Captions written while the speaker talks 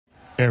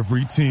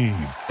Every team,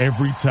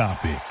 every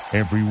topic,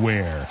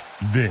 everywhere.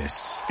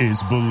 This is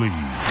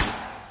Bleav.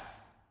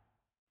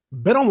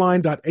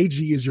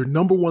 BetOnline.ag is your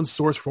number one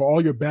source for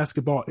all your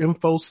basketball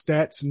info,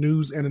 stats,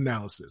 news, and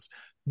analysis.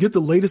 Get the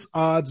latest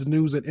odds,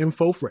 news, and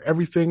info for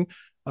everything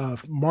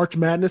March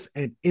Madness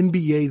and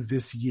NBA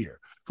this year.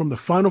 From the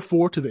Final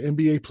Four to the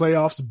NBA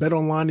playoffs,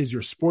 BetOnline is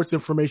your sports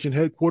information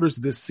headquarters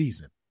this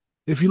season.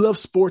 If you love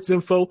sports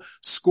info,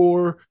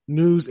 score,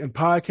 news, and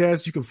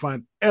podcasts, you can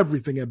find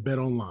everything at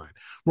BetOnline.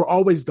 We're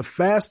always the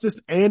fastest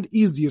and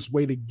easiest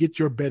way to get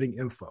your betting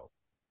info.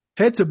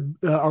 Head to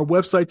our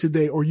website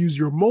today or use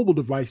your mobile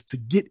device to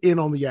get in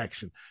on the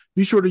action.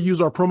 Be sure to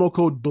use our promo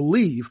code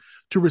Bleav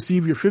to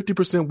receive your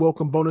 50%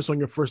 welcome bonus on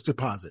your first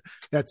deposit.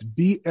 That's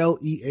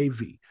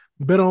BLEAV.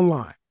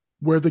 BetOnline,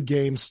 where the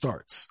game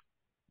starts.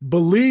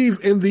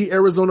 Bleav in the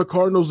Arizona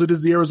Cardinals. It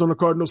is the Arizona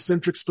Cardinals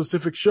centric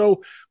specific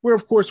show where,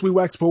 of course, we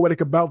wax poetic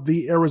about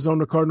the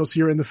Arizona Cardinals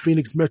here in the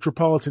Phoenix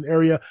metropolitan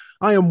area.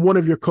 I am one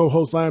of your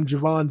co-hosts. I am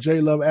Javon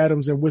J. Love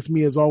Adams, and with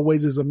me, as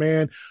always, is a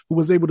man who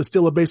was able to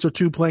steal a base or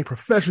two playing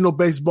professional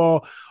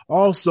baseball.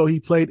 Also, he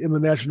played in the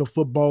National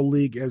Football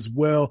League as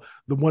well.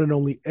 The one and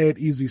only Ed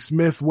Easy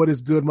Smith. What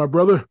is good, my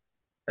brother?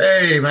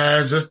 Hey,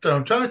 man, just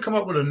trying to come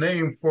up with a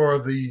name for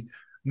the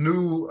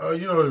new,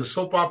 the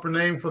soap opera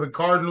name for the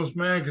Cardinals,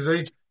 man, because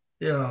they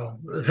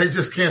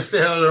just can't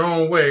stay out of their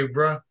own way,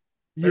 bro.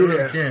 They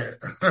really can't.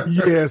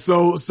 Yeah.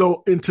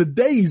 So in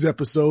today's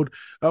episode,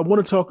 I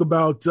want to talk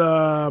about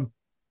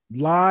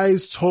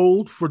lies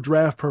told for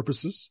draft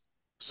purposes.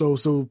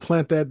 So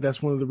plant that.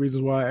 That's one of the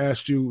reasons why I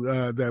asked you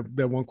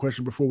that one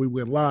question before we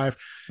went live.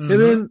 Mm-hmm.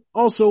 And then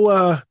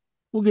also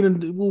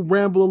we'll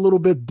ramble a little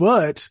bit,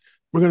 but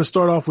we're going to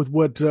start off with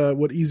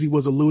what Easy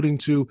was alluding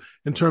to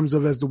in terms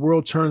of as the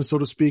world turns, so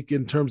to speak,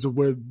 in terms of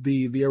where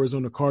the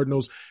Arizona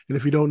Cardinals. And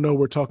if you don't know,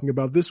 we're talking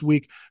about this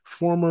week,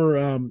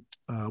 former,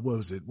 what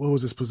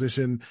was his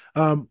position?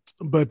 Terry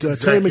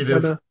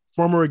McDonough,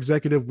 former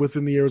executive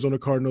within the Arizona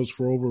Cardinals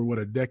for over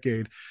a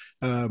decade,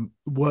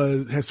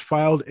 has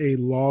filed a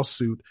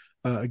lawsuit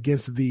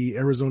against the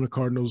Arizona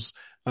Cardinals,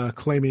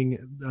 claiming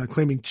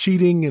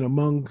cheating, and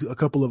among a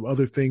couple of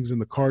other things in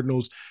the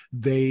Cardinals,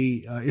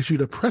 they issued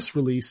a press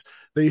release.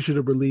 They issued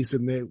a release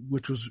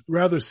which was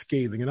rather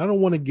scathing. And I don't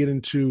want to get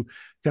into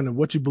kind of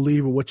what you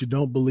believe or what you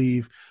don't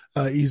believe,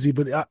 Easy,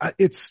 but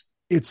it's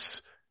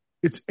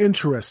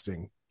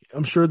interesting.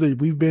 I'm sure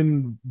that you've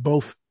been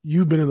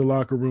in the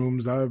locker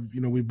rooms.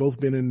 We've both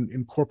been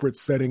in corporate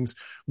settings,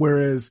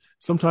 whereas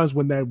sometimes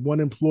when that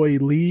one employee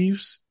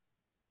leaves,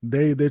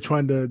 they're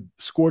trying to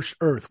scorch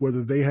earth,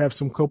 whether they have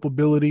some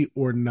culpability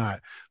or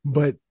not.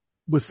 But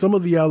with some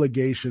of the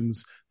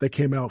allegations that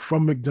came out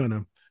from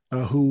McDonough,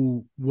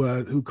 who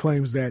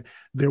claims that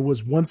there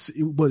was once,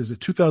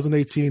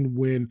 2018,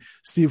 when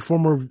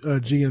former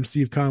GM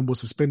Steve Keim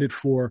was suspended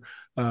for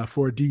a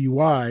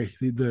DUI.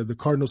 The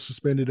Cardinals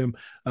suspended him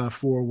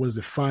for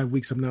 5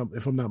 weeks,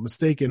 if I'm not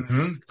mistaken.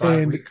 Mm-hmm.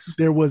 5 weeks.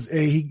 There was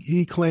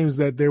he claims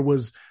that there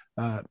was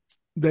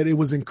that it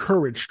was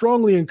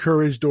strongly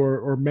encouraged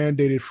or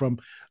mandated from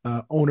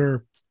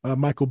owner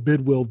Michael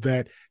Bidwill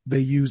that they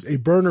use a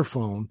burner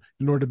phone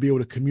in order to be able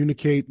to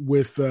communicate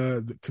with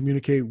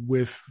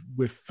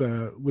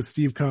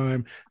Steve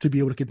Keim, to be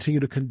able to continue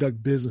to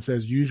conduct business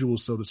as usual,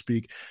 so to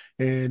speak.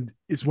 And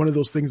it's one of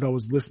those things. I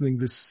was listening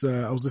this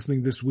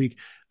week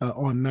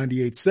on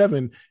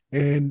 98.7,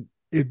 and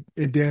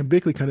Dan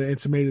Bickley kind of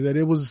intimated that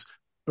it was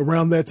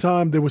around that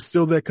time there was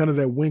still that kind of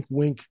that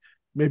wink,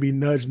 maybe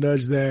nudge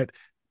that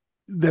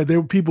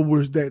there were people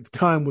that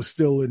Keim was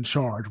still in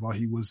charge while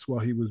he was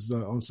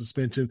on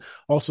suspension.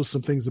 Also,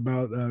 some things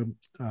about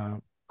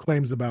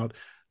claims about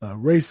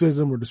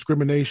racism or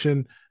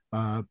discrimination,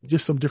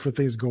 just some different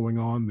things going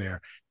on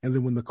there. And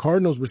then when the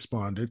Cardinals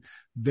responded,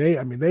 they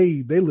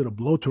lit a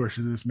blowtorch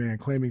to this man,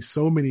 claiming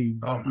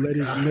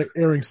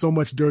airing so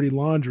much dirty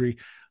laundry,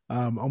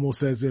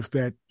 almost as if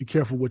that be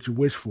careful what you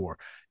wish for.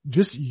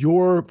 Just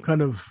your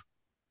kind of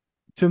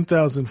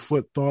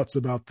 10,000-foot thoughts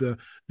about the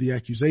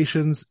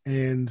accusations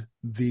and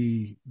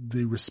the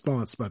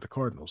response by the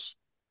Cardinals.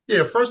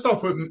 Yeah, first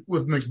off,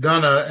 with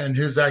McDonough and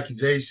his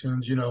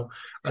accusations,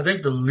 I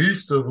think the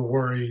least of the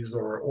worries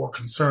or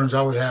concerns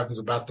I would have is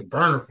about the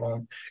burner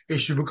phone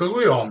issue, because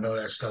we all know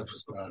that stuff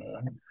is going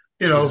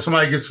on.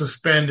 Somebody gets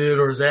suspended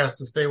or is asked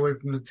to stay away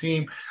from the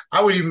team.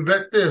 I would even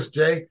bet this,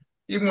 Jay,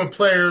 even when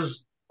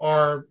players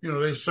are,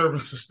 they're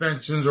serving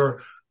suspensions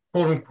or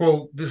quote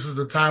unquote, this is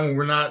the time when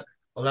we're not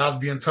allowed to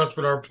be in touch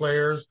with our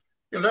players.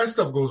 That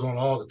stuff goes on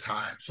all the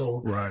time.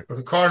 So right. For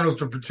the Cardinals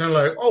to pretend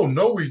like, oh,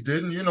 no, we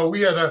didn't, we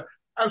had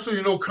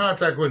absolutely no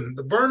contact with them.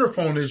 The burner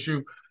phone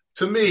issue,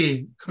 to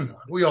me, come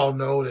on, we all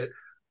know that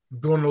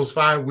during those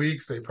 5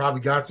 weeks, they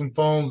probably got some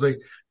phones. They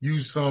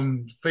used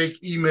some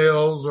fake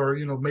emails or,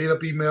 made up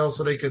emails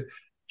so they could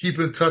keep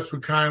in touch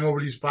with Keim over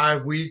these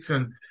 5 weeks.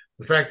 And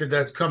the fact that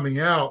that's coming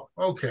out,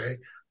 okay.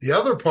 The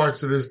other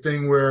parts of this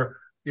thing where,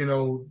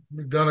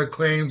 McDonough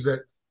claims that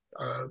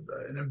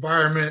an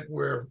environment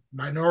where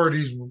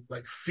minorities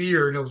like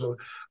fear, and it was an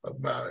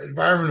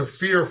environment of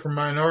fear for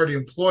minority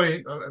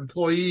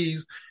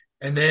employees,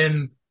 and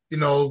then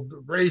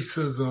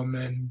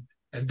racism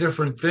and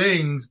different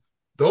things.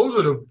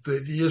 Those are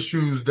the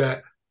issues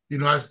that,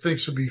 I think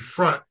should be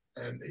front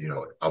and,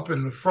 up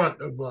in the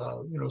front of,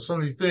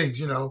 some of these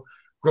things,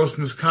 gross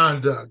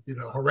misconduct,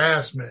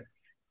 harassment.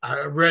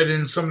 I read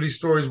in some of these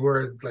stories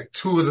where like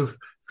 2 of the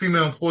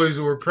female employees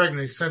who were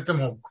pregnant, they sent them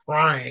home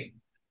crying.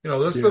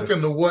 Let's look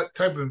into what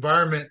type of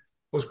environment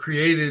was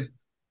created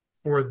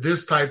for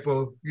this type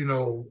of,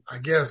 I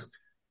guess,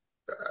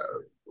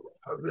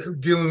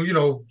 dealing,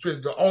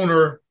 the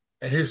owner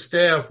and his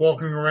staff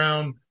walking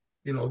around,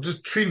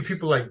 just treating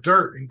people like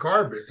dirt and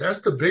garbage.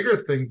 That's the bigger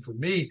thing for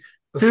me.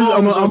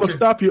 I'm gonna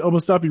stop you. I'm gonna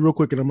stop you real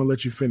quick, and I'm gonna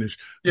let you finish.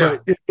 Yeah.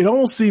 But it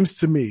almost seems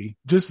to me,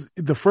 just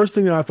the first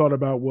thing that I thought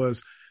about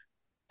was,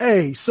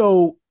 hey,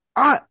 so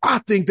I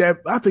think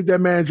that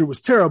manager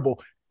was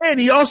terrible. And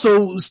he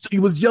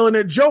was yelling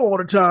at Joe all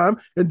the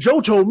time. And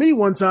Joe told me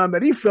one time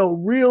that he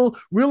felt real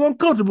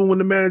uncomfortable when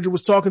the manager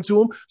was talking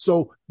to him.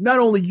 So not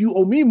only you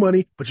owe me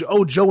money, but you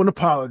owe Joe an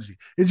apology.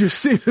 It just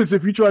seems as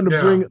if you're trying to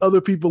bring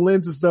other people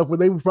into stuff where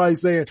they were probably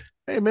saying,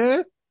 hey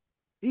man,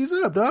 ease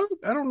up, dog.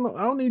 I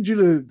don't need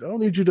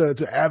you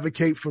to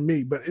advocate for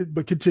me, but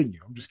continue.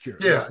 I'm just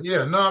curious.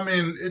 Yeah. No, I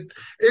mean,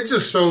 it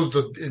just shows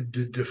the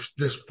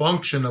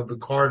dysfunction of the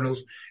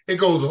Cardinals. It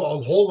goes a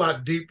whole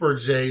lot deeper,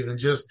 Jay, than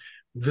just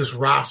this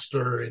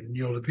roster and,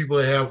 the people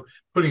they have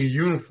putting a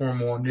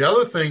uniform on. The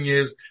other thing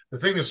is, the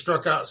thing that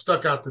stuck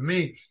out to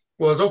me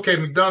was, okay,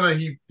 McDonough,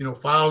 he,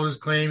 filed his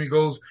claim. He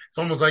goes, it's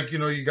almost like,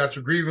 you got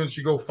your grievance,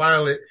 you go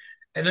file it.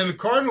 And then the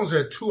Cardinals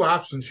had 2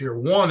 options here.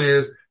 One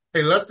is,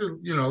 hey,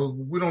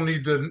 we don't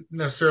need to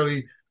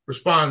necessarily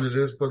respond to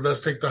this, but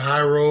let's take the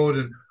high road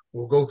and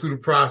we'll go through the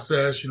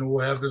process.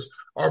 We'll have this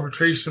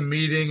arbitration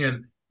meeting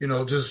and,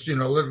 let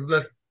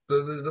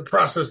the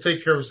process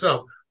take care of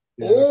itself.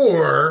 Yeah.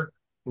 Or,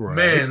 right.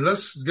 Man,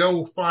 let's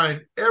go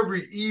find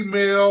every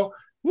email,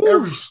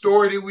 every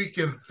story that we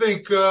can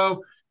think of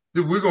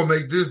that we're going to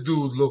make this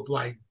dude look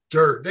like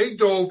dirt. They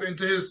dove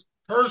into his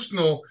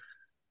personal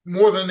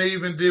more than they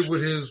even did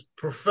with his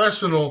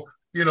professional,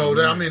 they're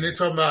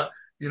talking about,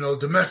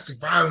 domestic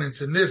violence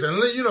and this. And,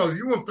 if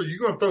you're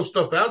going to throw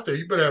stuff out there,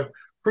 you better have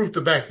proof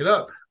to back it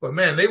up. But,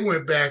 man, they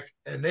went back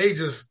and it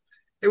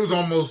was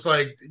almost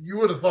like you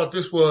would have thought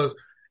this was,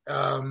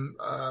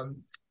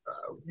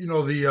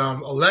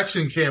 the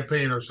election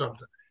campaign or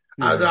something.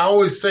 Yeah. I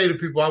always say to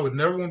people, I would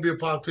never want to be a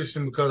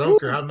politician because I don't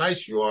care how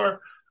nice you are,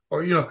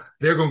 or,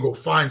 they're going to go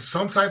find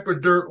some type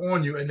of dirt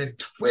on you and then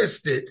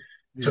twist it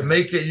to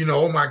make it,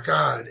 oh my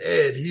God,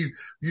 Ed, he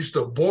used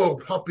to boil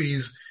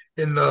puppies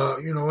in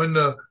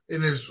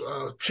his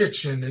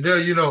kitchen, and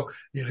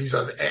he's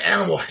an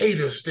animal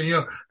hatist,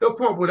 and they'll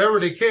come up whatever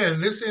they can.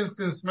 In this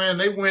instance, man,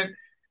 they went,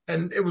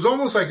 and it was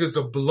almost like it's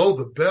a below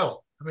the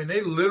belt. I mean,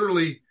 they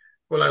literally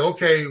were like,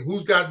 okay,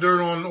 who's got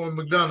dirt on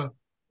McDonough?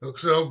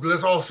 So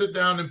let's all sit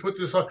down and put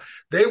this on.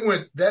 They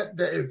went that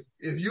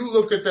if you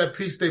look at that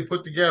piece they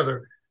put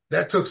together,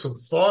 that took some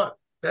thought,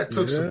 that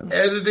took some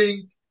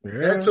editing,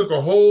 that took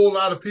a whole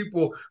lot of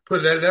people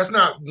put that. That's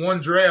not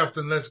one draft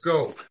and let's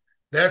go.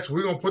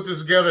 We're going to put this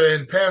together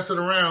and pass it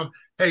around.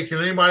 Hey, can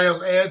anybody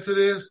else add to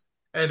this?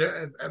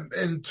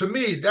 And to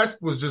me, that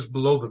was just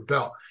below the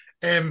belt.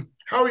 And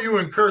how are you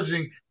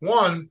encouraging?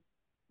 One,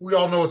 we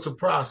all know it's a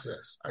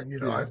process.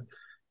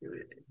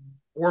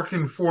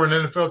 Working for an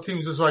NFL team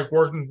is just like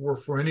working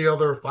for any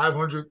other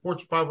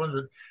Fortune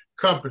 500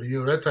 company,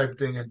 that type of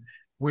thing. And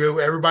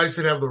everybody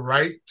should have the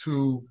right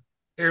to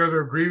air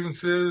their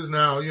grievances.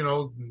 Now,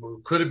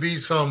 could it be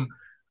some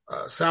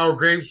sour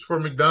grapes for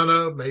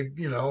McDonough?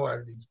 Maybe, I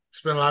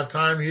spent a lot of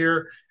time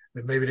here.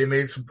 Maybe they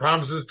made some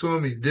promises to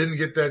him. He didn't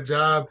get that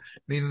job,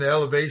 meaning the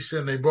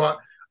elevation. They brought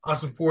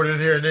Austin Ford in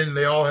here, and then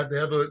they all had to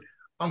have the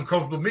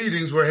uncomfortable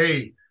meetings where,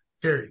 hey,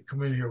 Terry,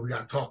 come in here. We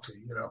got to talk to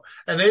you,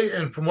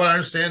 And from what I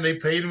understand, they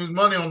paid him his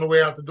money on the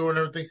way out the door and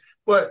everything.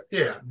 But,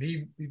 yeah,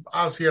 he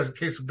obviously has a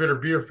case of bitter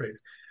beer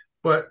face.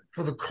 But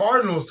for the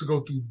Cardinals to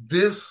go through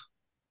this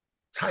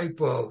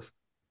type of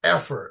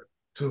effort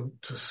to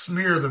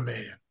smear the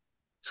man,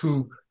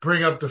 to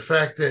bring up the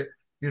fact that,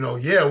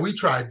 we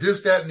tried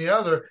this, that, and the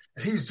other,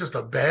 and he's just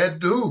a bad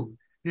dude.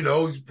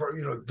 He's,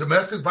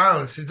 domestic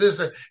violence.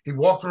 He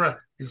walked around.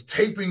 He's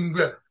taping.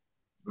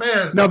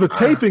 Man. Now the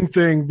taping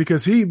thing,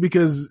 because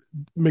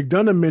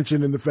McDonough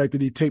mentioned in the fact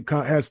that he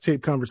has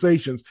taped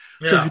conversations.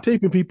 Yeah. So if you're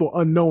taping people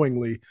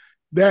unknowingly,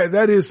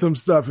 that is some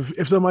stuff.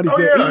 If somebody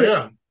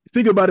said,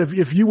 think about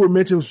if you were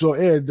mentioned, so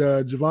Ed,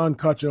 Javon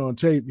caught you on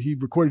tape. He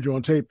recorded you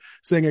on tape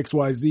saying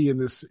XYZ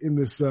in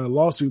this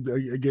lawsuit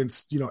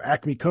against,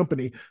 Acme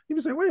Company. He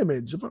would say, wait a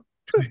minute, Javon,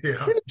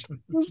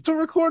 to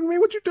record me?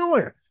 What you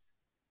doing?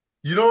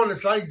 You know what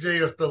it's like, Jay?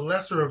 It's the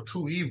lesser of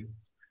two evils.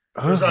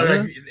 It's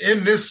like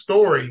in this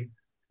story,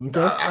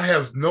 I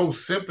have no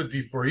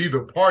sympathy for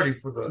either party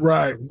for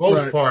the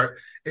most part.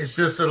 It's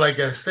just that, like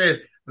I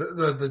said,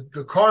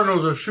 the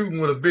Cardinals are shooting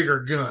with a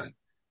bigger gun.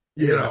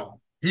 Yeah.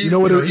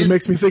 It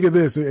makes me think of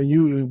this,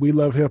 and we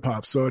love hip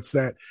hop. So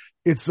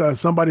it's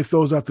somebody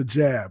throws out the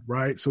jab,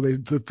 right? So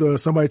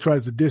somebody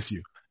tries to diss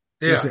you.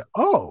 Yeah. They say,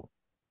 oh,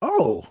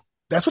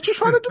 That's what you're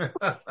trying to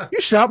do? You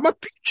shot my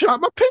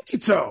pinky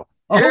toe.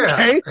 Yeah,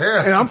 Okay.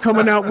 yeah. And I'm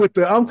coming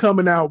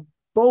out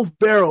both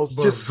barrels,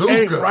 just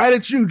aimed right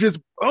at you, just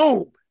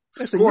boom.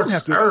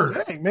 Scorched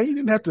earth. Dang, man, you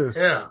didn't have to.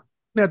 Yeah.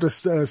 You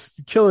didn't have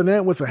to kill an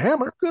ant with a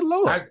hammer. Good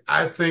Lord.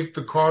 I think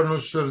the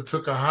Cardinals should have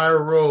took a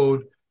higher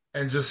road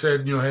and just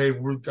said, hey,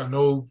 I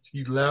know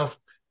he left.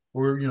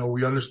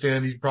 We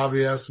understand he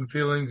probably has some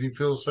feelings. He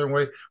feels a certain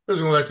way. We're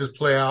just going to let this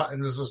play out.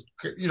 And this is,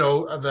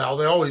 how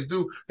they always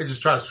do. They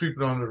just try to sweep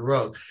it under the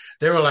rug.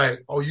 They were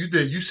like, oh, you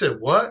did. You said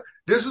what?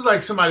 This is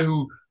like somebody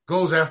who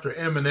goes after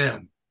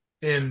Eminem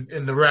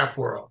in the rap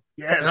world.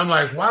 Yes. And I'm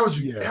like, why would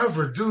you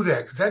ever do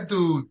that? Because that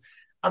dude,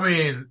 I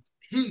mean,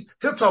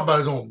 he'll talk about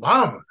his own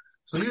mama.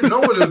 So you know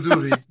what he'll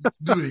do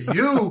to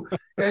you.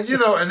 And,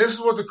 and this is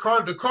what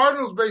the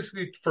Cardinals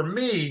basically, for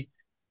me,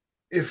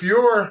 if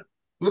you're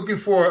looking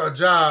for a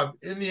job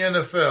in the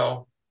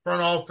NFL,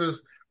 front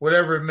office,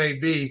 whatever it may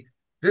be,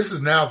 this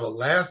is now the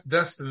last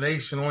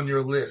destination on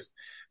your list.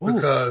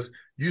 Because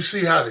you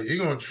see how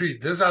you're going to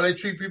treat this, how they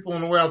treat people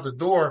on the way out the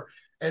door.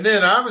 And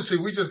then obviously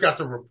we just got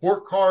the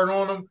report card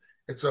on them.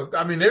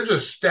 They're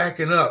just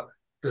stacking up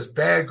this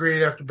bad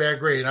grade after bad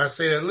grade. And I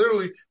say that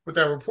literally with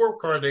that report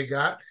card they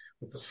got,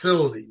 with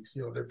facilities,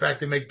 the fact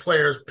they make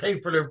players pay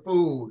for their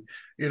food,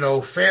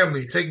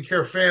 family, taking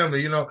care of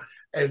family,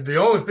 and the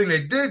only thing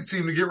they did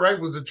seem to get right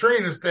was the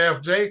training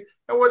staff, Jay.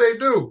 And what they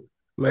do?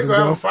 They go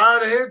out and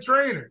fire the head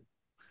trainer.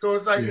 So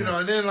it's like,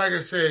 and then like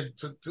I said,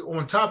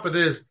 on top of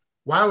this,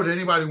 why would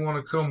anybody want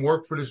to come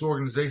work for this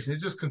organization? It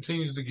just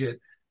continues to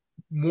get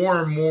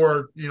more and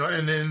more,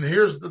 and then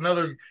here's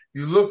another,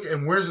 you look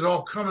and where's it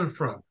all coming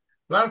from?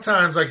 A lot of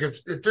times, like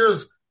if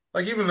there's,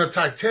 like even the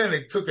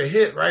Titanic took a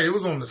hit, right? It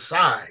was on the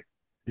side.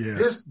 Yeah.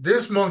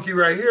 This monkey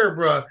right here,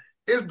 bro,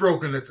 is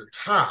broken at the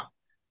top.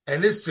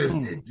 And it's just,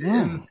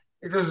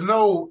 there's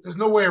no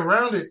way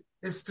around it.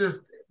 It's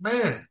just,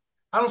 man,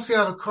 I don't see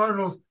how the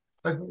Cardinals,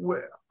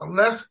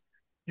 unless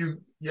you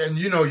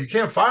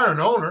can't fire an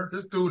owner.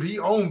 This dude, he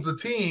owns the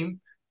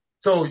team.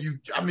 So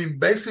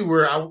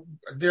basically I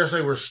dare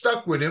say we're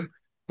stuck with him,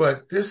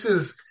 but this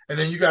is, and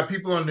then you got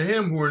people under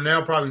him who are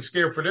now probably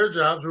scared for their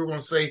jobs, who are going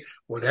to say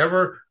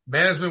whatever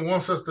management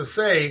wants us to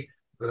say,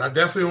 but I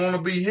definitely want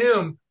to be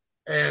him.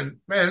 And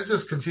man, it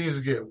just continues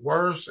to get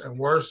worse and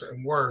worse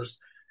and worse.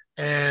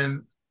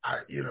 And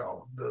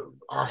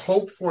our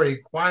hope for a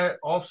quiet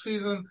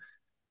offseason,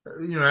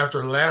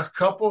 after the last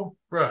couple,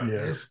 bro,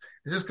 it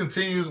just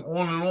continues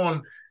on and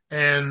on.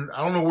 And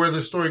I don't know where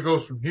this story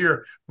goes from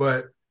here,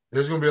 but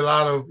there's going to be a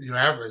lot of,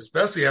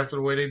 especially after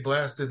the way they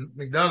blasted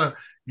McDonough,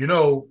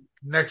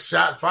 next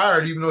shot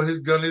fired, even though his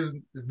gun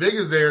isn't as big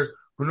as theirs,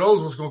 who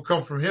knows what's going to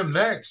come from him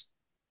next.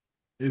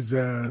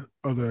 Are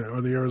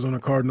the Arizona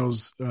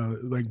Cardinals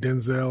like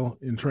Denzel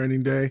in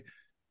Training Day?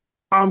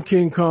 I'm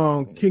King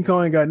Kong. King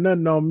Kong ain't got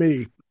nothing on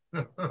me.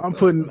 But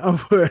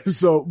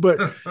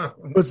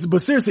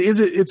seriously,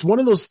 it's one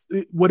of those,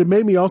 what it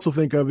made me also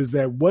think of is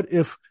that what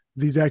if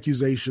these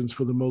accusations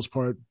for the most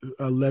part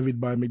levied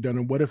by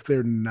McDonough, what if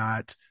they're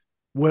not,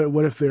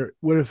 what if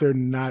they're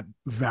not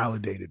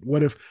validated?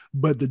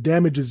 But the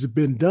damage has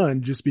been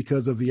done just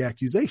because of the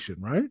accusation,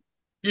 right?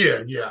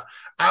 Yeah.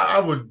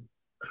 I would,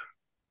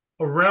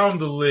 around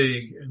the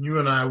league, and you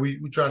and I, we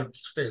try to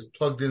stay as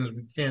plugged in as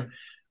we can.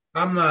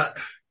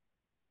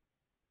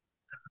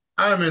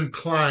 I'm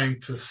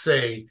inclined to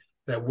say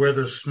that where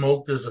there's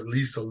smoke, there's at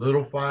least a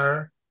little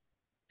fire.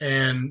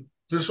 And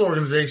this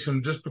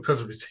organization, just because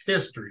of its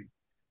history,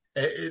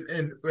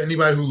 and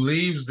anybody who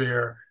leaves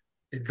there,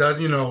 it does,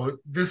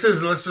 this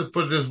is, let's just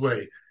put it this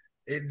way.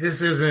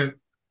 This isn't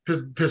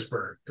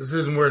Pittsburgh. This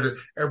isn't where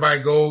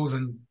everybody goes,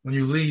 and when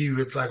you leave,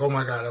 it's like, oh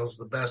my God, that was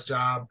the best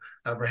job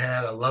I ever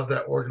had. I love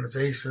that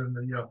organization.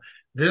 And,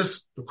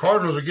 the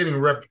Cardinals are getting a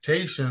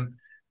reputation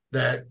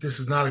that this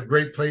is not a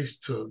great place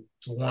to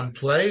one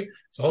play.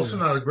 It's also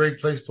not a great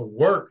place to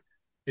work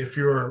if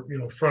you're,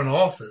 front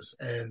office.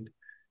 And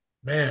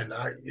man,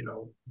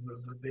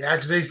 the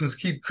accusations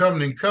keep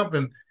coming,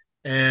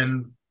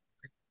 and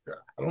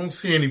I don't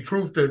see any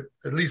proof that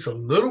at least a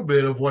little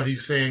bit of what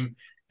he's saying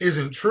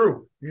isn't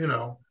true. Can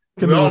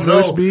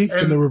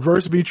the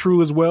reverse be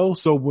true as well?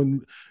 So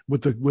when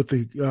with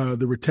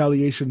the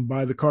retaliation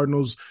by the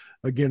Cardinals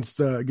against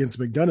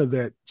McDonough,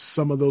 that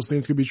some of those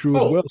things could be true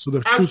as well. So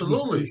the truth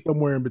is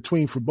somewhere in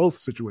between for both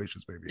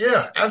situations, maybe.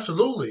 Yeah,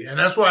 absolutely. And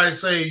that's why I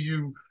say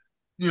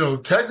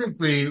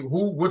technically,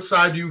 what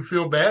side do you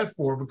feel bad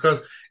for?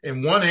 Because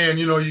in one hand,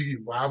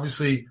 you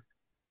obviously,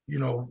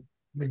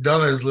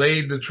 McDonough has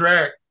laid the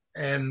track,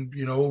 and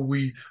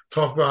we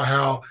talk about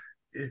how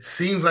it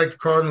seems like the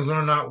Cardinals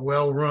are not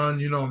well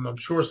run. I'm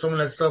sure some of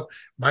that stuff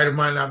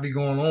might not be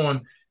going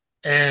on.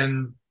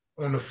 And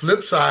on the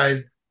flip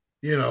side,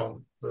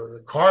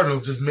 the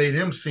Cardinals just made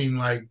him seem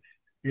like,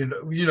 and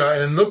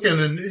looking,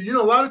 and,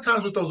 a lot of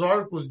times with those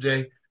articles,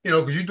 Jay,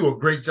 because you do a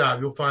great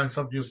job. You'll find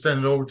something, you'll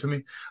send it over to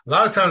me. A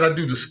lot of times I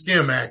do the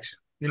skim action,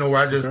 where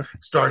I just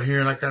start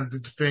hearing, I kind of do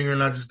the finger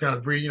and I just kind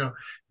of breathe,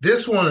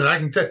 This one, and I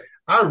can tell,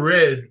 I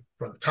read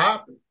from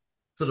top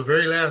to the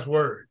very last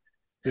word.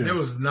 and there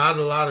was not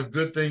a lot of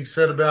good things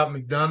said about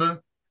McDonough.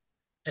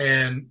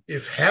 And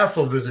if half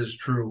of it is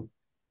true,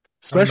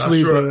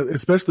 especially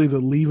the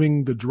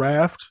leaving the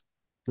draft.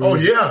 Oh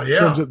yeah. In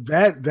terms of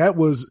that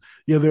was,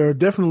 there are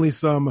definitely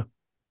some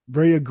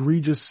very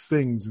egregious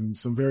things and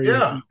some very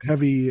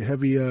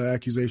heavy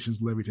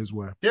accusations levied his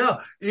way.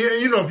 Yeah.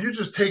 If you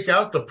just take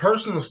out the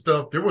personal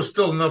stuff, there was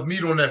still enough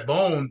meat on that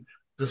bone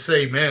to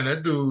say, man,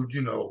 that dude,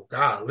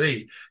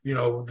 golly, they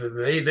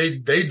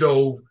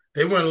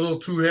went a little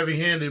too heavy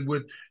handed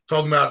with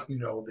talking about,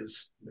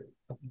 this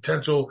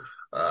potential,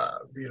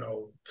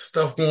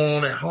 stuff going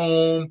on at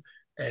home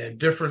and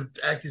different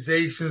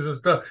accusations and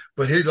stuff.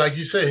 But like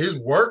you said, his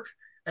work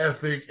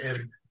ethic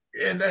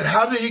and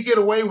how did he get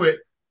away with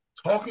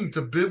talking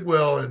to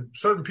Bidwell and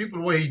certain people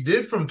the way he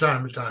did from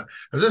time to time?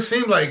 Because it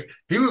seemed like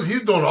he was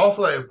doing an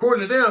awful lot,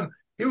 according to them,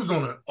 he was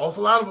doing an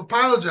awful lot of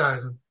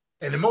apologizing.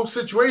 And in most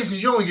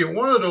situations, you only get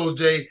one of those,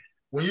 Jay,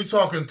 when you're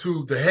talking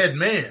to the head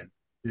man.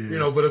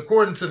 Yeah. But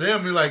according to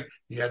them,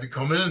 he had to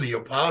come in and he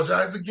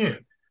apologized again.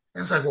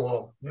 And it's like,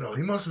 well,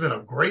 he must have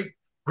been great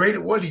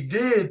at what he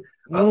did.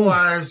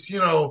 Otherwise,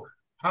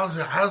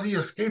 how's he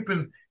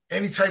escaping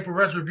any type of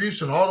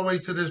retribution all the way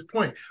to this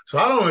point? So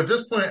I don't know, at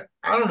this point,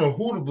 I don't know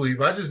who to believe.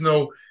 I just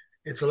know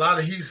it's a lot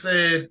of he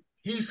said,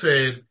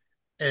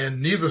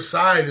 and neither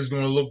side is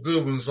going to look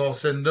good when it's all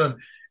said and done.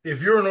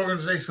 If you're an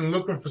organization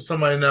looking for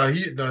somebody now,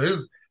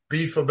 his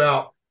beef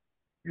about,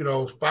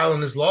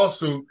 filing this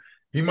lawsuit,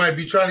 he might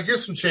be trying to get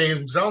some change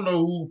because I don't know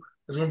who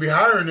is going to be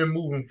hiring him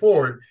moving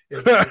forward.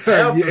 If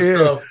half the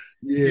stuff,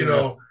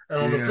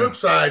 and on the flip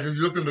side, if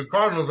you look at the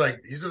Cardinals,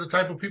 like these are the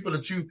type of people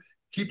that you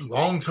keep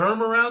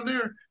long-term around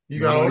there. You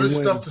got all this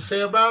stuff to say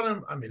about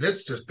him. I mean,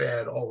 it's just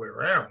bad all the way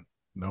around.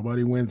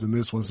 Nobody wins in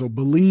this one. So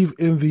Bleav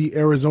in the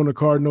Arizona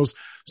Cardinals.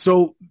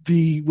 So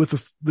the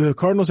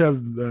Cardinals have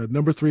the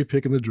number 3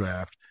 pick in the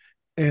draft.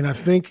 And I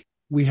think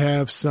we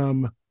have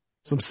some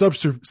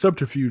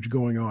subterfuge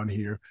going on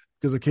here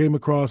because I came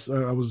across,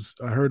 I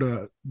heard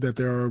that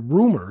there are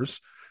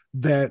rumors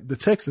that the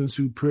Texans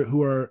who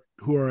are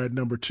at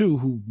number 2,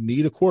 who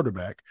need a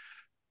quarterback,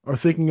 are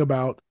thinking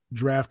about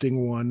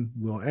drafting one,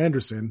 Will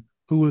Anderson,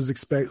 who are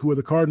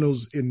the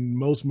Cardinals in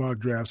most mock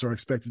drafts are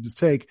expected to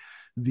take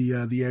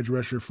the edge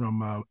rusher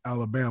from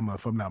Alabama,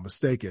 if I'm not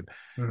mistaken.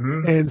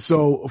 Mm-hmm. And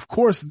so, of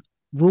course,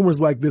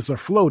 rumors like this are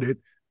floated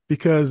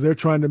because they're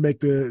trying to make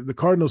the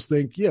Cardinals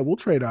think, yeah, we'll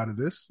trade out of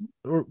this,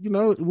 or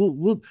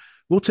we'll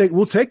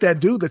take that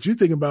dude that you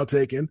think about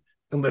taking,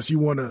 unless you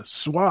want to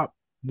swap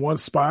one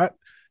spot.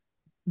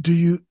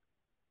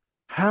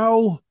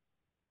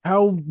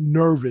 How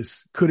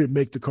nervous could it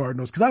make the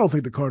Cardinals? Because I don't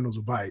think the Cardinals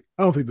will bite.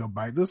 I don't think they'll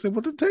bite. They'll say,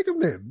 well, then take him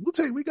then.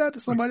 We got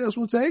somebody else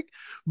we'll take.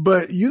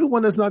 But you're the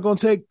one that's not going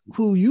to take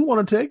who you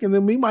want to take. And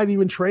then we might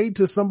even trade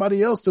to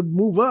somebody else to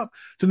move up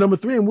to number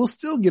 3 and we'll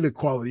still get a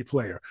quality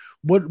player.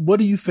 What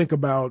do you think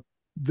about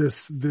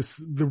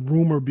the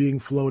rumor being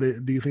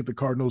floated? Do you think the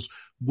Cardinals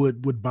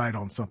would bite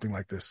on something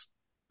like this?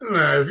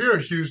 Nah, if you're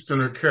Houston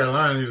or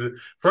Carolina,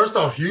 first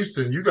off,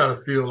 Houston, you got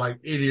to feel like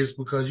idiots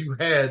because you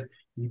had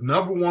the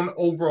number 1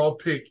 overall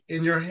pick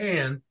in your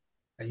hand,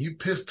 and you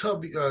pissed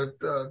Tubby off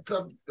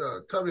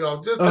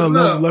just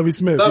enough. Lovie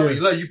Smith,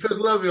 you pissed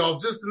Lovie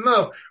off just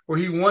enough where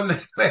he won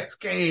that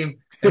last game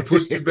and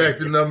pushed you back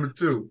to number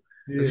 2.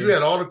 Yeah. You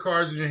had all the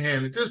cards in your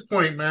hand. At this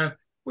point, man,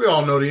 we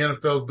all know the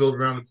NFL is built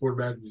around the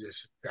quarterback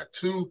position. Got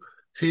 2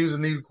 teams that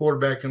need a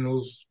quarterback in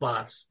those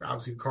spots.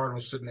 Obviously,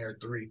 Cardinals sitting there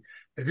at 3.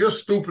 If you're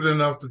stupid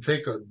enough to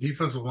take a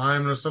defensive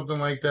lineman or something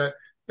like that,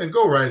 then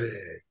go right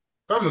ahead.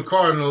 If I'm the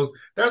Cardinals,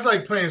 that's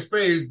like playing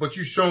spades, but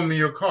you show me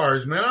your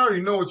cards, man. I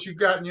already know what you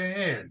got in your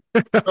hand.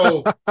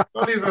 So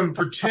don't even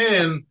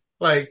pretend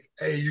like,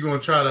 hey, you're going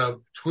to try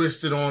to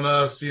twist it on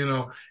us.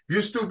 If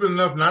you're stupid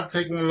enough not to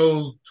take one of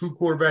those 2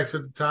 quarterbacks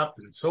at the top,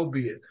 then so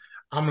be it.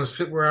 I'm going to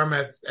sit where I'm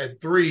at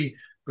 3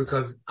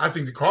 because I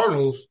think the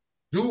Cardinals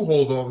do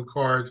hold all the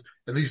cards.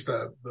 At least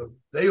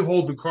they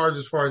hold the cards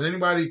as far as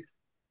anybody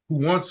who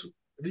wants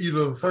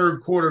either the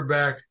 3rd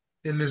quarterback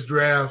in this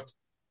draft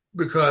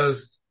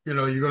because – you're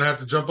going to have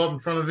to jump up in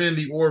front of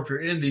Indy, or if you're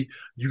Indy,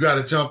 you got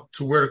to jump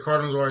to where the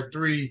Cardinals are at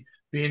 3,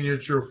 being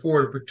that you're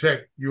 4 to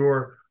protect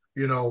your,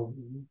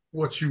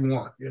 what you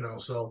want,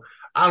 So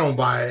I don't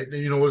buy it.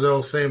 And what I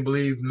was saying,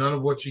 Bleav none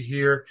of what you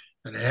hear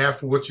and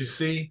half of what you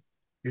see.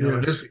 In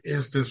this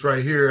instance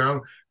right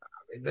here,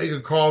 they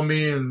could call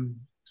me and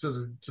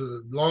to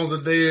as long as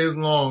the day is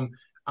long,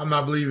 I'm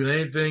not believing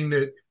anything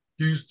that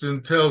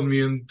Houston tells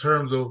me in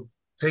terms of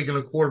taking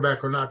a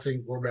quarterback or not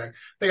taking a quarterback.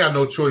 They got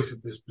no choice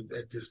at this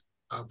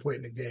point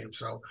in the game.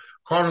 So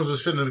Cardinals are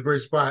sitting in a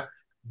great spot.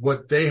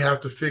 What they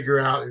have to figure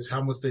out is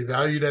how much they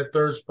value that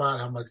 3rd spot,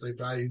 how much they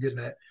value getting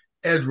that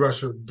edge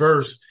rusher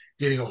versus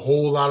getting a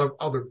whole lot of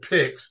other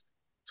picks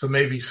to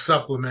maybe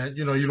supplement.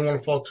 You don't want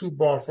to fall too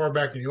far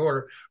back in the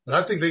order, but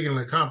I think they can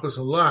accomplish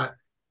a lot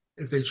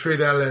if they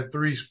trade out of that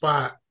 3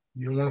 spot.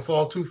 You don't want to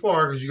fall too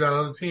far because you got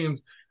other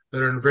teams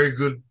that are in very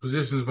good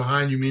positions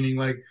behind you, meaning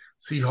like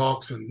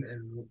Seahawks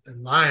and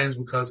Lions,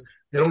 because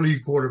they don't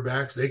need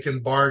quarterbacks. They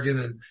can bargain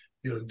and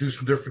do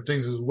some different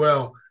things as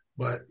well.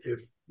 But if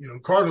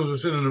Cardinals are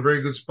sitting in a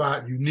very good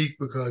spot, unique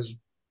because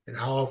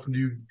how often do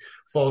you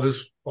fall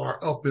this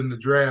far up in the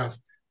draft?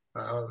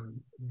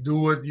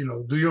 Do it,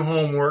 do your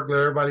homework, let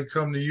everybody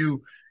come to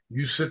you.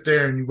 You sit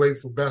there and you wait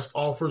for best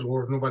offers,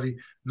 or if nobody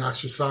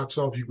knocks your socks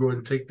off, you go ahead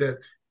and take that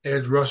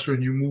edge rusher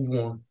and you move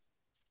on.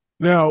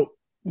 Now,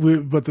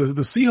 but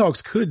the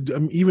Seahawks could,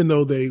 even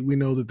though we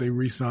know that they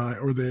re-signed,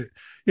 or they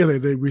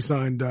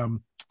re-signed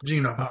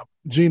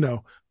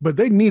Geno, but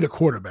they need a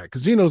quarterback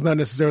because Geno's not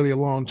necessarily a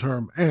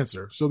long-term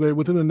answer. So they're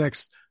within the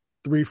next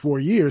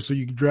 3-4 years. So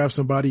you can draft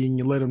somebody and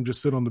you let them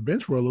just sit on the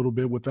bench for a little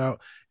bit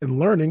and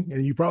learning.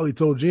 And you probably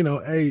told Geno,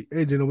 hey,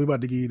 Geno, we're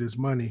about to give you this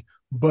money,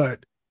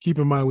 but keep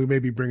in mind, we may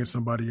be bringing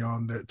somebody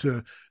on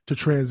to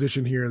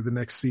transition here the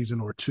next season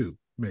or two,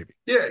 maybe.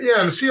 Yeah.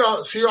 And the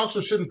Seahawks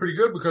are sitting pretty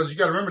good because you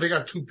got to remember they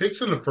got 2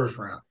 picks in the first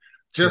round,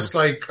 just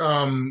like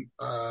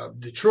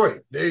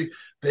Detroit.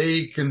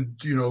 They can,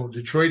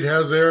 Detroit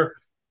has their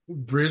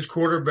bridge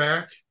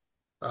quarterback,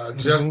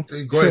 just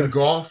go ahead and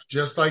golf,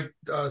 just like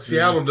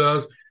Seattle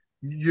does.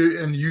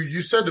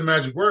 You said the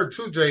magic word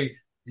too, Jay.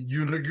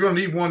 You're gonna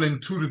need one in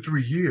 2 to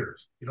 3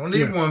 years. You don't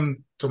need one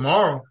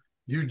tomorrow.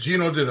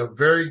 Geno did a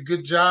very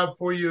good job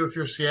for you if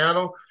you're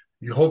Seattle.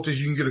 You hope that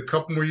you can get a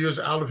couple more years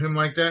out of him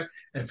like that.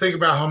 And think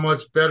about how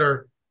much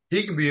better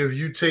he can be if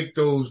you take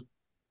those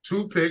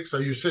 2 picks,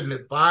 or you're sitting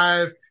at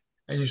 5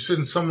 and you're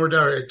sitting somewhere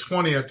down at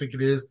 20, I think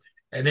it is.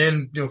 And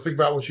then, think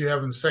about what you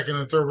have in the second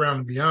and third round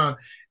and beyond.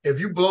 If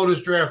you blow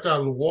this draft out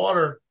of the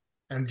water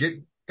and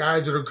get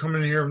guys that are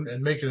coming in here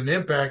and making an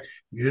impact,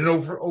 you didn't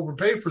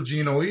overpay for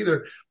Geno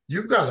either.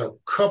 You've got a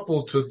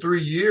couple to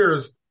 3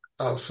 years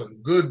of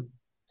some good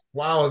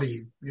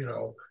quality,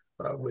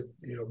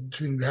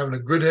 between having a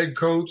good head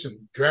coach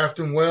and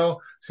drafting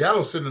well.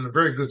 Seattle's sitting in a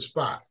very good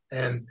spot.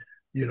 And,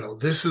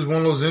 this is one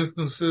of those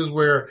instances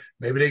where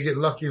maybe they get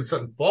lucky and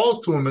something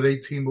falls to them at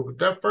 18, but with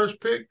that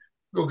first pick,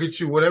 go get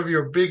you whatever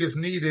your biggest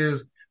need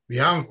is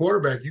beyond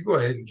quarterback, you go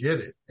ahead and get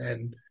it.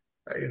 And,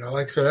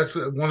 like I said, that's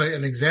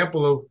an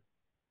example of,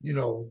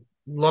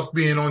 luck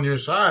being on your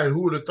side.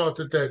 Who would have thought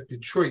that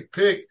Detroit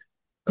pick,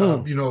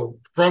 from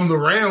the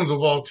Rams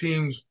of all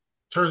teams,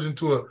 turns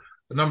into a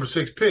number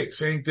 6 pick.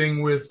 Same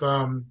thing with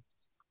the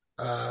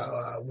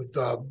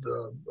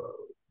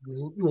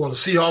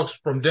Seahawks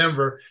from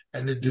Denver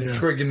and the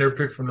Detroit getting their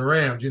pick from the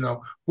Rams. Who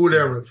would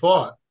ever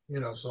thought?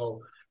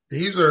 So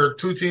these are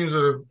 2 teams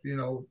that have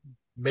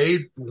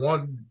made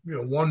one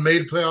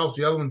made playoffs,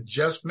 the other one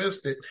just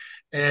missed it,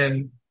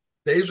 and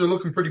days are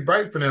looking pretty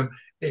bright for them.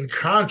 In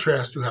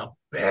contrast to how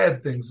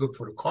bad things look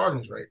for the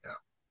Cardinals right now.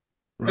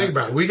 Right. Think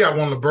about it. We got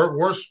one of the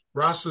worst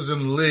rosters in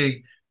the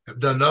league, have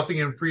done nothing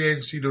in free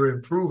agency to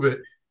improve it,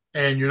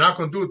 and you're not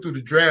going to do it through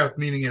the draft,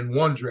 meaning in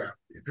one draft.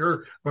 If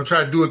you're going to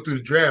try to do it through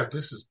the draft,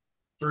 this is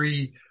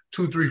 2,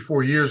 3,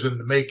 4 years in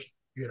the making,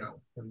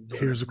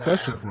 Here's a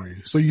question for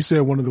you. So you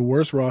said one of the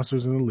worst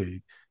rosters in the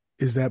league.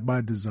 Is that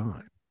by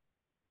design?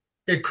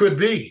 It could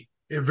be.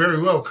 It very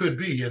well could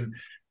be. And,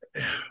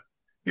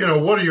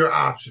 what are your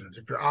options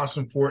if you're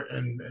asking for it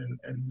and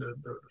the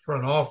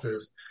front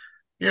office?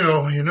 You're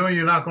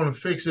not going to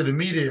fix it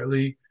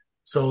immediately.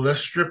 So let's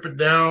strip it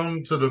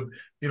down to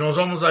it's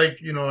almost like,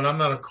 and I'm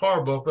not a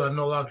car buff, but I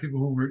know a lot of people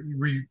who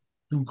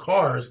redo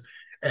cars.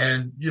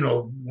 And,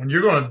 when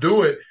you're going to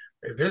do it,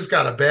 if it's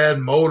got a bad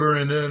motor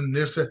and then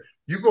this,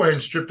 you go ahead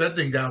and strip that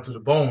thing down to the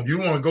bone. You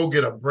want to go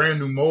get a brand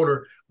new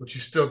motor, but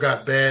you still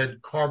got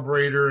bad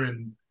carburetor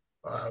and,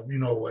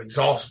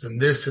 exhaust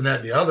and this and that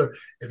and the other.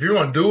 If you're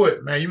going to do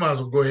it, man, you might as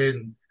well go ahead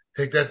and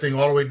take that thing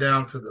all the way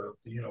down to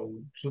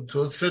so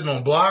it's sitting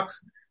on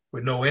blocks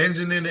with no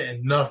engine in it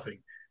and nothing,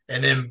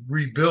 and then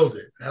rebuild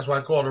it. That's why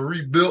I call it a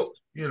rebuilt,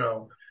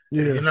 You're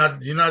not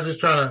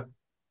just trying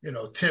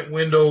to, tint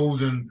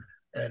windows and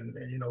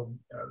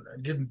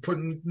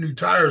putting new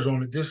tires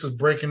on it. This is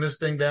breaking this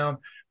thing down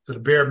to the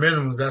bare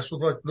minimums. That's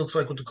what looks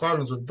like what the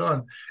Cardinals have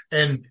done.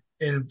 And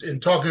in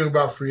talking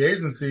about free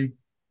agency,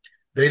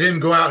 they didn't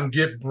go out and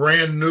get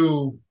brand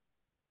new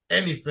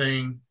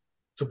anything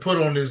to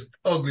put on this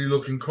ugly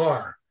looking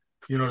car.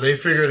 They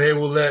figured, hey,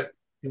 we'll let,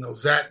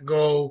 Zach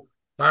go,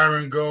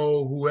 Byron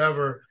go,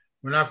 whoever.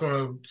 We're not going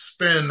to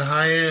spend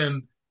high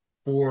end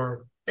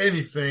for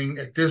anything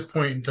at this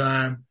point in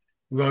time.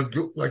 We're going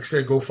to, like I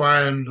said, go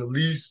find the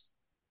least,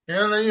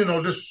 and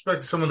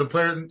disrespect some of the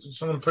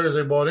players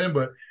they bought in,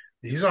 but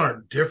these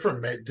aren't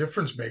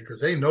difference makers.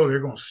 They know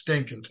they're going to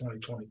stink in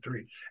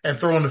 2023. And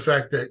throw in the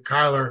fact that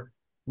Kyler,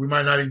 we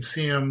might not even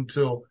see him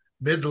till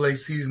mid to late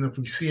season if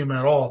we see him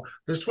at all.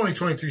 This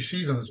 2023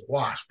 season is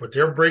washed, but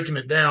they're breaking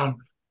it down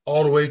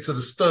all the way to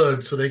the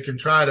studs so they can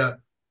try to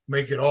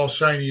make it all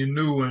shiny and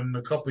new in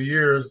a couple of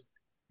years,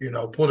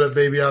 pull that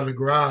baby out of the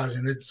garage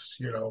and it's,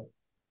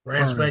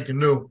 brand spanking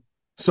new.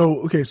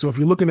 So, okay. So if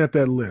you're looking at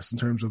that list in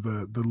terms of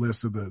the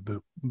list of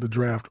the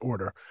draft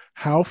order,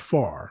 how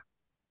far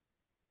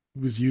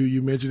was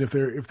you mentioned if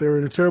they're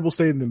in a terrible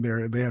state and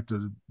they have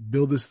to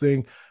build this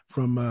thing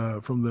from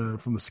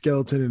the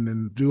skeleton and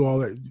then do all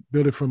that,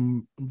 build it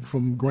from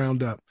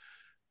ground up.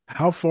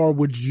 How far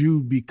would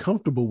you be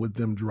comfortable with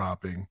them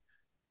dropping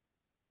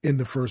in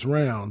the first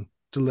round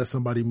to let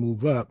somebody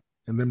move up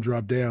and them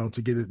drop down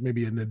to get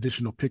maybe an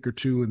additional pick or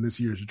two in this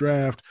year's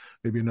draft,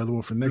 maybe another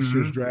one for next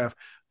year's draft.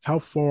 How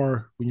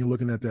far, when you're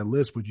looking at that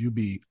list, would you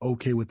be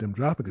okay with them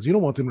dropping? Because you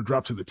don't want them to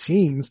drop to the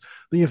teams.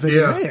 Then you're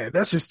thinking, man,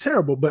 that's just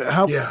terrible. But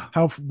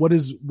what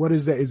is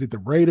that? Is it the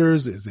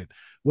Raiders? Is it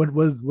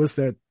what's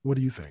that? What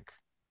do you think?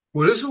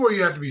 Well, this is where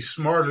you have to be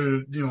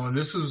smarter, and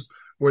this is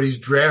where these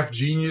draft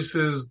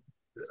geniuses,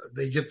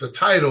 they get the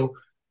title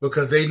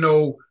because they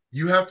know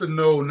you have to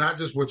know not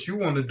just what you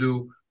want to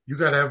do. You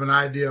got to have an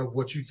idea of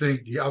what you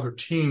think the other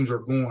teams are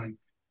going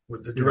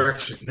with the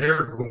direction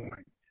they're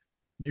going.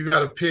 You got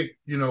to pick,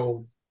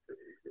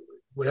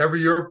 whatever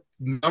your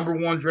number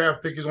one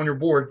draft pick is on your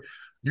board,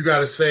 you got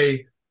to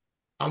say,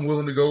 I'm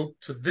willing to go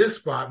to this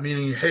spot,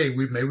 meaning, hey,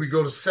 we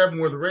go to 7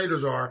 where the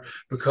Raiders are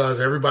because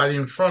everybody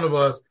in front of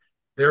us,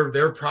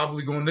 they're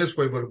probably going this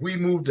way. But if we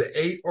move to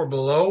 8 or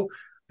below,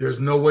 there's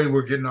no way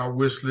we're getting our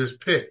wish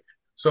list pick.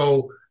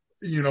 So,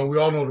 we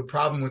all know the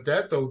problem with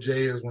that, though,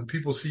 Jay, is when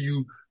people see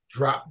you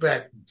drop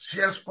back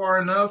just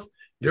far enough,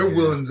 they're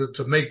willing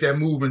to make that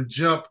move and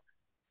jump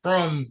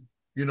from,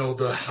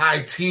 the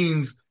high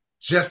teens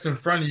just in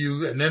front of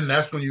you. And then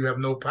that's when you have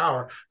no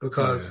power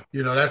because,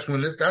 that's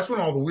when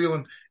all the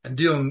wheeling and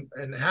dealing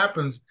and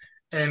happens.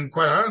 And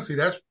quite honestly,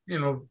 that's,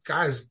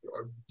 guys,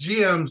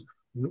 GMs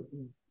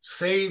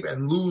save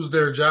and lose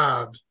their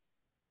jobs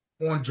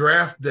on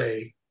draft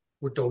day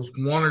with those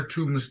 1 or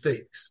 2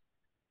 mistakes.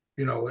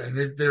 And and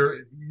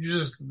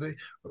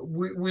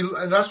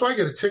that's why I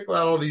get a tickle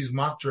out all these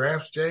mock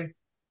drafts, Jay.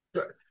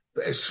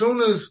 As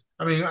soon as,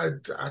 I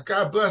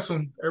God bless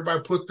them,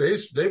 everybody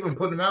they've been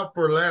putting them out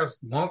for the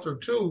last month or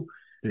 2,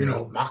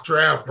 mock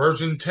draft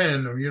version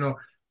 10,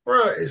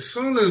 or, as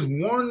soon as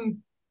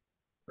one,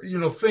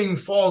 thing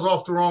falls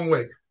off the wrong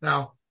way.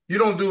 Now, you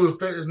don't do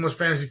as much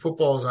fantasy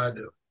football as I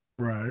do.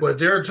 Right. But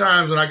there are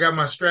times when I got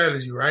my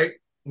strategy, right?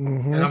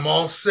 And I'm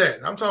all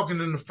set. I'm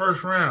talking in the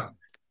first round.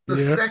 The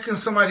second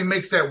somebody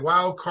makes that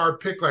wild card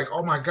pick, like,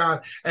 oh my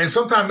God. And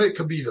sometimes it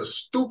could be the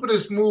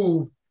stupidest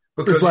move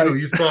because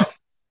you thought.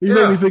 You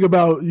made me think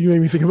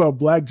about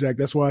blackjack.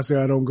 That's why I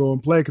say I don't go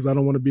and play because I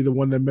don't want to be the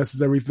one that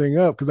messes everything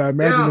up. Because I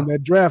imagine in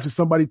that draft, if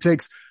somebody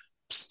takes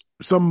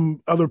some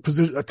other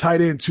position, a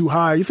tight end too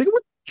high, you think,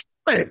 what?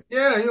 Man.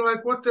 Yeah, you're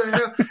like, what the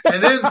hell?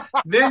 And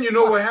then you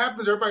know what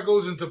happens? Everybody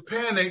goes into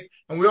panic,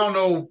 and we all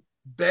know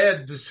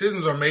bad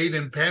decisions are made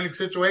in panic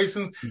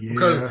situations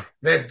because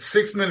that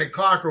 6-minute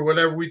clock or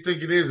whatever we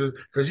think it is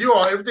because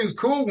everything's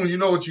cool when you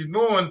know what you're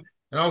doing,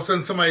 and all of a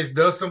sudden somebody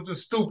does something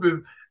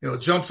stupid,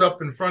 jumps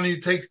up in front of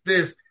you, takes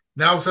this.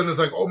 Now all of a sudden it's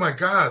like, oh my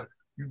God,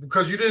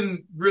 because you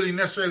didn't really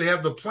necessarily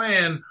have the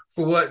plan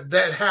for what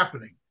that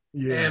happening.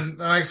 Yeah. And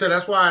like I said,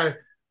 that's why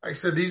I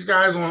said these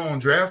guys on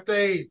draft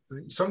day,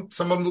 some of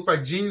them look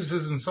like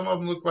geniuses and some of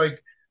them look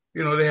like,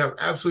 they have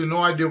absolutely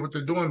no idea what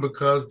they're doing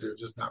because they're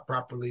just not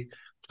properly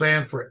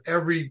planned for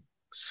every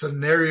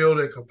scenario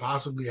that could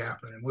possibly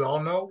happen. And we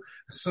all know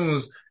as soon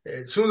as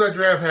that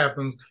draft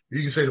happens,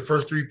 you can say the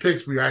first 3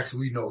 picks,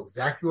 we know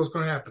exactly what's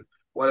going to happen.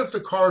 What if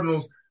the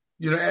Cardinals,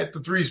 at the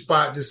 3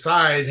 spot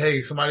decide,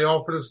 hey, somebody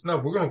offered us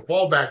enough, we're going to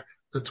fall back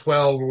to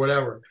 12 or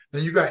whatever.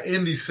 Then you got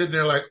Indy sitting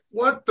there like,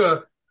 what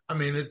the?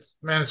 It's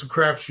a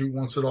crapshoot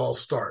once it all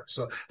starts.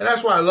 So, and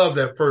that's why I love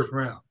that first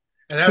round.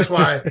 And that's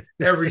why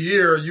every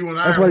year you and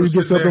I. That's why you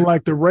get something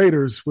like the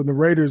Raiders. When the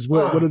Raiders,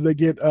 what did they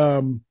get?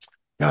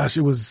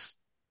 It was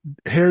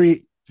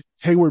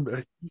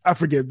Hayward. I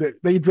forget.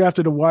 They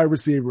drafted a wide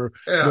receiver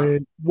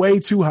when way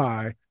too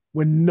high.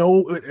 When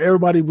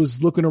everybody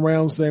was looking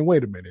around saying,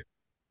 "Wait a minute,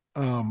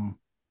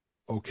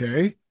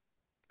 okay,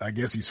 I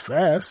guess he's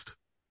fast."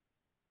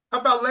 How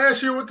about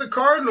last year with the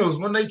Cardinals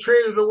when they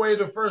traded away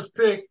the first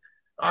pick,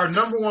 our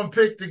number 1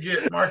 pick to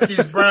get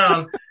Marquise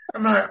Brown?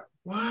 I'm like,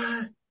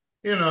 what?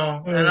 And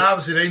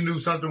obviously they knew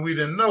something we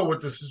didn't know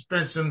with the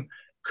suspension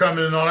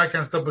coming and all that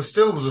kind of stuff, but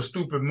still it was a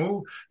stupid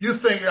move. You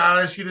think, I'll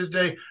ask you this,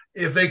 Jay,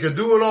 if they could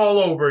do it all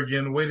over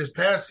again, the way this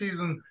past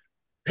season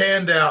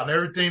panned out and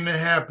everything that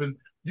happened,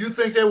 you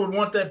think they would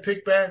want that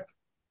pick back?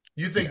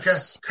 You think,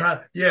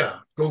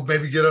 go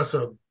maybe get us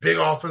a big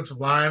offensive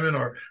lineman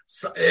or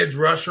edge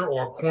rusher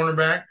or a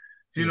cornerback,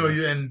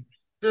 and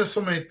there's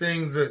so many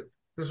things that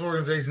this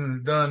organization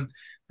has done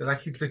that I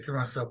keep thinking to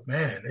myself,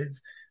 man,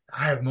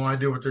 I have no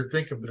idea what they're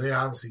thinking, but they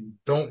obviously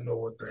don't know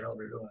what the hell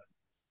they're doing.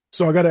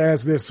 So I got to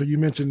ask this. So you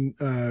mentioned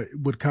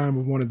would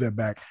Keim wanted that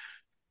back.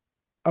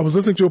 I was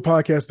listening to a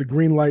podcast, The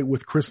Green Light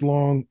with Chris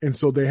Long. And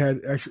so they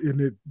had actually,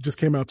 and it just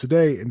came out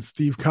today and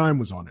Steve Keim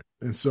was on it.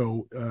 And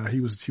so he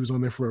was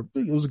on there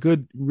it was a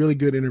really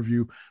good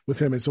interview with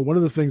him. And so one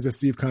of the things that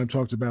Steve Keim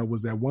talked about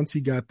was that once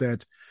he got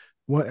that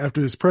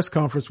after his press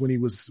conference, when he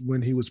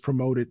was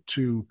promoted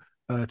to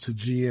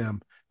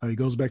GM, he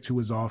goes back to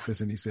his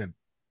office and he said,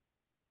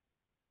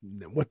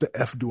 what the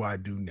F do I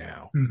do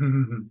now?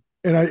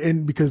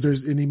 And because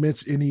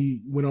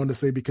he went on to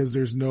say, because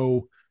there's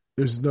no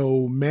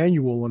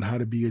manual on how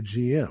to be a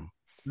GM.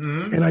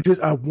 And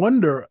I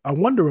wonder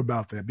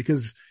about that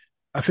because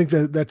I think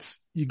that's,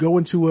 you go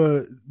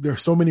into there are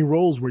so many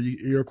roles where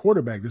you're a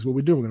quarterback. This is what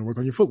we do. We're going to work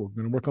on your footwork.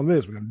 We're going to work on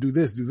this. We're going to do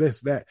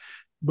this, that.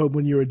 But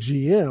when you're a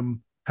GM,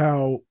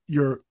 how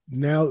you're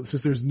now,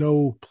 since there's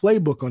no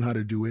playbook on how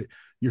to do it,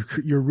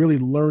 you're really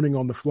learning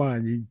on the fly,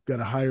 and you got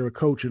to hire a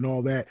coach and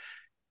all that.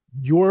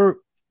 Your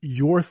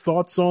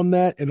thoughts on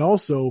that, and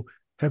also,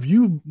 have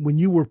you, when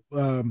you were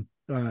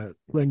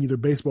playing either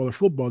baseball or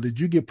football, did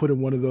you get put in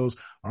one of those?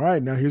 All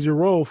right, now here's your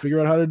role. Figure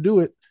out how to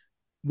do it.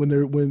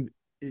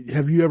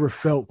 Have you ever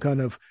felt kind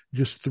of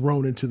just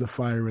thrown into the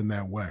fire in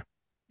that way?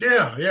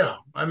 Yeah.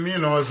 I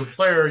mean, as a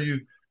player,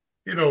 you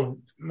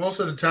most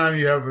of the time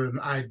you have an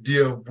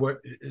idea of what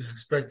is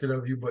expected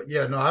of you. But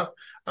yeah, no,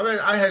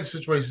 I had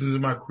situations in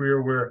my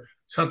career where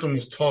something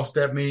was tossed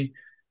at me,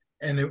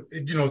 and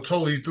it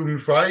totally threw me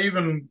for.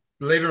 Even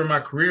later in my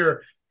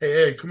career,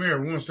 hey, come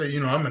here. We want to say,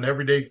 I'm an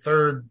everyday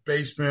third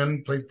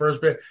baseman, play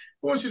first base.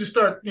 We want you to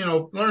start,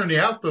 learning the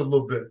outfield a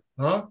little bit,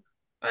 huh?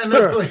 I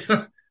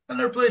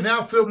never played in the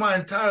outfield my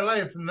entire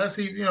life, and that's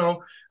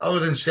other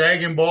than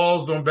shagging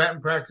balls, doing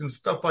batting practice,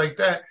 stuff like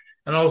that.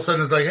 And all of a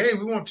sudden it's like, hey,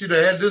 we want you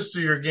to add this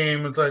to your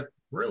game. It's like,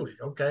 really?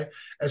 Okay.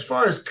 As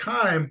far as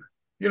time,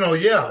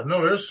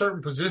 there's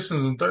certain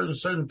positions and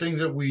certain things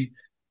that we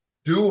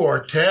do or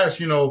tasks.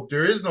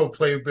 There is no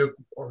playbook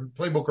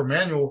or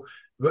manual.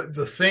 But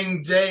the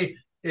thing, Jay,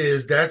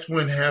 is that's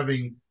when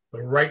having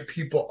the right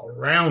people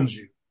around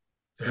you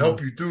to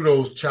help you through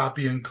those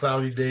choppy and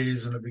cloudy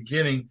days in the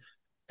beginning.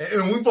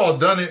 And we've all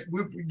done it.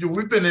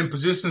 We've been in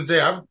positions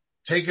there. I've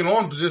taken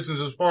on positions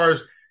as far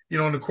as,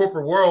 in the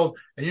corporate world,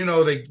 and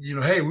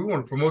hey, we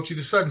want to promote you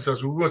to such and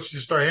such. We want you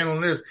to start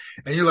handling this.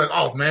 And you're like,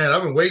 oh man,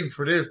 I've been waiting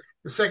for this.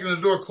 The second the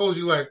door closed,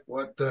 you're like,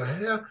 what the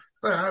hell?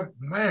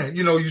 Man,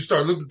 you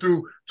start looking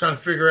through, trying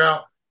to figure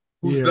out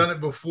who's done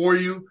it before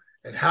you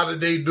and how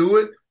did they do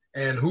it,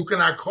 and who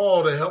can I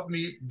call to help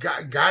me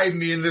guide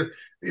me in this.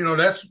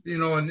 That's,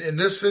 in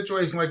this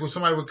situation, like with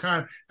somebody with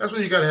Kime, that's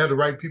when you got to have the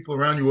right people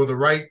around you, or the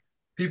right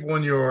people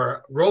in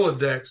your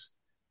Rolodex.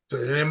 So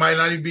they might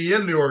not even be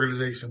in the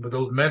organization, but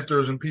those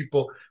mentors and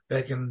people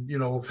that can,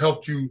 have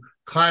helped you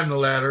climb the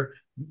ladder,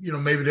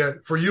 maybe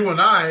that for you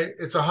and I,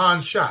 it's a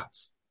Hans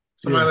Schatz,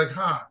 somebody like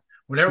Hans.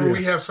 Whenever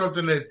we have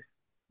something that,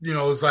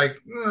 it's like,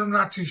 I'm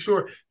not too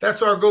sure,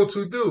 that's our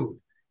go-to dude,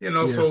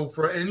 so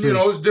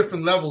there's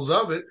different levels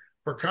of it.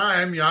 For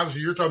Kime,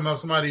 obviously you're talking about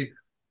somebody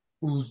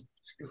who's,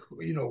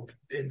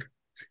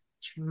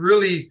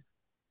 really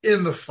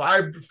in the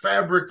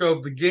fabric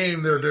of the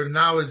game. Their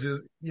knowledge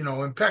is,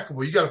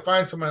 impeccable. You got to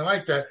find somebody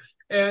like that.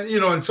 And,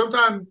 and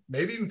sometimes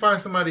maybe even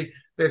find somebody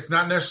that's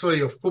not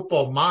necessarily a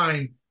football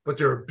mind, but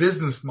they're a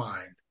business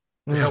mind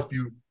to help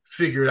you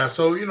figure it out.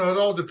 So, it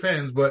all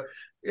depends. But,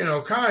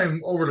 Kime,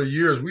 over the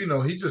years, we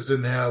know he just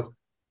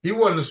he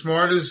wasn't the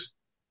smartest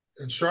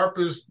and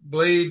sharpest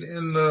blade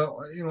in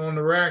on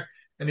the rack.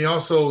 And he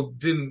also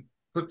didn't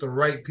put the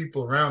right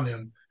people around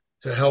him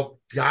to help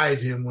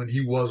guide him when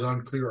he was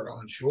unclear or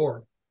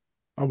unsure.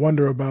 I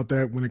wonder about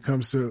that when it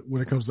comes to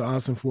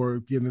Austin. For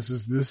again, this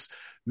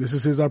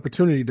is his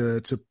opportunity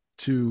to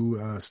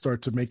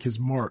start to make his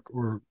mark,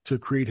 or to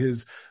create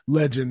his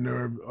legend,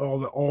 or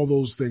all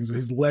those things, or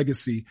his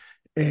legacy.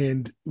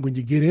 And when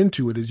you get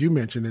into it, as you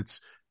mentioned,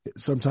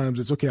 sometimes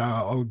it's okay,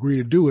 I'll agree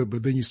to do it,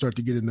 but then you start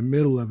to get in the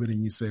middle of it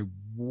and you say,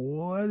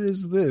 what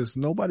is this?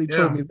 Nobody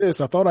told me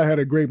this. I thought I had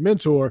a great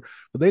mentor,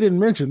 but they didn't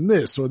mention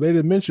this, or they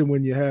didn't mention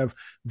when you have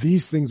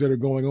these things that are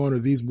going on, or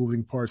these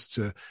moving parts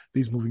to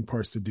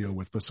deal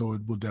with. But so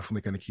we'll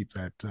definitely kind of keep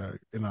that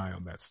an eye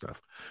on that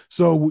stuff.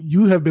 So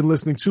you have been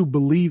listening to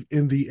Bleav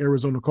in the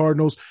Arizona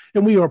Cardinals,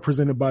 and we are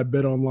presented by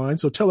Bet Online.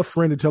 So tell a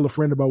friend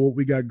about what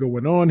we got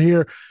going on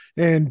here.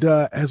 And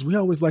as we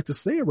always like to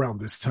say around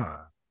this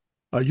time,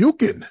 you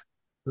can.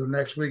 Till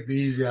next week, be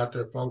easy out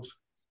there, folks.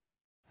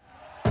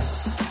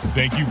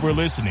 Thank you for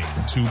listening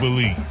to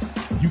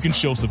Bleav. You can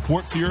show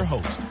support to your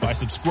host by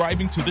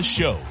subscribing to the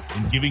show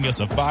and giving us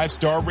a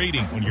 5-star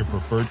rating on your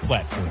preferred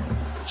platform.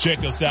 Check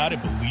us out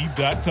at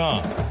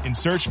Bleav.com and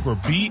search for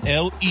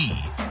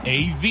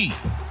BLEAV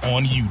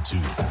on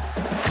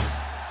YouTube.